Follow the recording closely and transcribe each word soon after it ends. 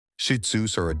Shih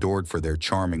Tzus are adored for their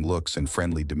charming looks and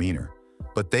friendly demeanor,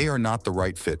 but they are not the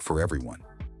right fit for everyone.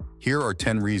 Here are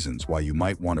 10 reasons why you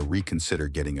might want to reconsider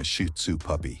getting a Shih Tzu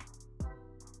puppy.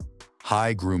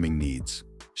 High grooming needs.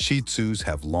 Shih Tzus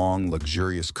have long,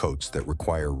 luxurious coats that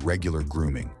require regular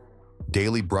grooming.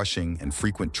 Daily brushing and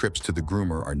frequent trips to the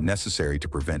groomer are necessary to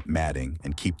prevent matting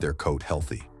and keep their coat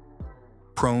healthy.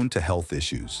 Prone to health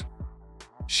issues.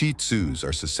 Shih Tzus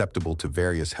are susceptible to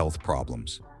various health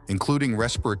problems, including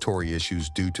respiratory issues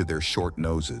due to their short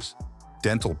noses,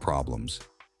 dental problems,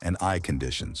 and eye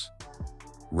conditions.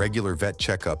 Regular vet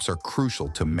checkups are crucial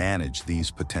to manage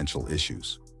these potential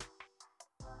issues.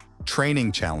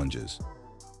 Training challenges.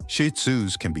 Shih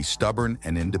Tzus can be stubborn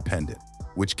and independent,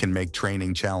 which can make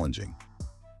training challenging.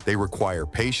 They require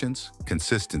patience,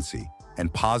 consistency,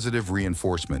 and positive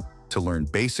reinforcement to learn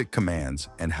basic commands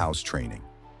and house training.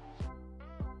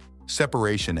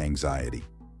 Separation anxiety.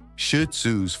 Shih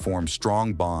Tzus form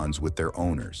strong bonds with their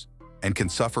owners and can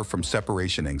suffer from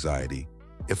separation anxiety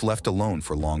if left alone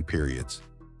for long periods.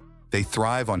 They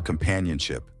thrive on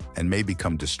companionship and may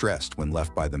become distressed when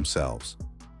left by themselves.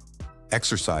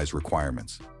 Exercise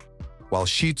requirements. While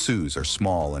Shih Tzus are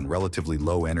small and relatively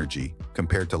low energy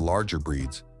compared to larger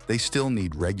breeds, they still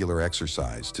need regular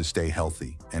exercise to stay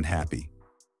healthy and happy.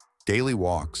 Daily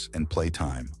walks and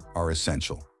playtime are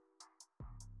essential.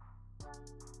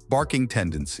 Barking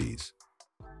tendencies.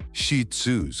 Shih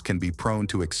Tzus can be prone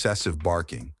to excessive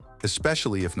barking,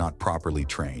 especially if not properly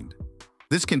trained.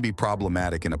 This can be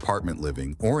problematic in apartment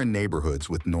living or in neighborhoods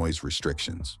with noise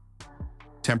restrictions.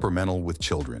 Temperamental with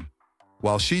children.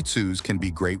 While Shih Tzus can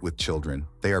be great with children,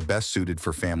 they are best suited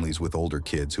for families with older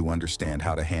kids who understand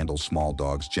how to handle small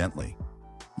dogs gently.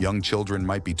 Young children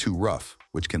might be too rough,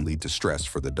 which can lead to stress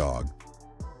for the dog.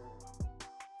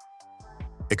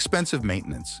 Expensive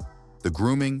maintenance. The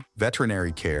grooming,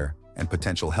 veterinary care, and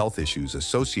potential health issues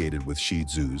associated with Shih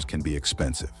Tzus can be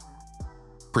expensive.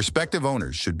 Prospective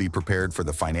owners should be prepared for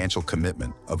the financial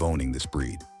commitment of owning this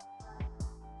breed.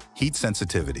 Heat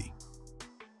sensitivity.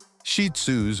 Shih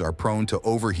Tzus are prone to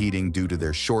overheating due to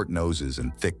their short noses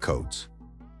and thick coats.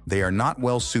 They are not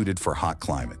well suited for hot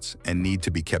climates and need to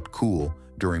be kept cool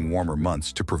during warmer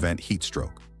months to prevent heat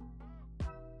stroke.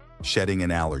 Shedding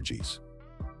and allergies.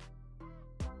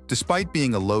 Despite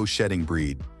being a low-shedding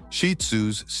breed, Shih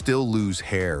Tzus still lose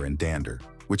hair and dander,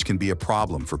 which can be a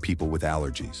problem for people with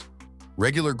allergies.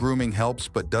 Regular grooming helps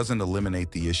but doesn't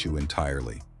eliminate the issue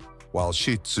entirely. While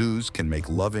Shih Tzus can make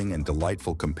loving and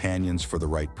delightful companions for the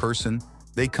right person,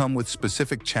 they come with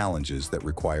specific challenges that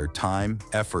require time,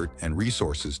 effort, and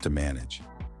resources to manage.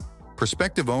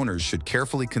 Prospective owners should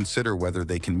carefully consider whether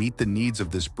they can meet the needs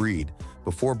of this breed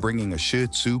before bringing a Shih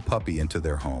Tzu puppy into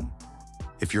their home.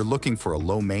 If you're looking for a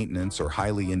low-maintenance or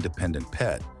highly independent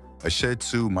pet, a Shih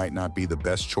Tzu might not be the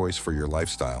best choice for your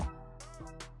lifestyle.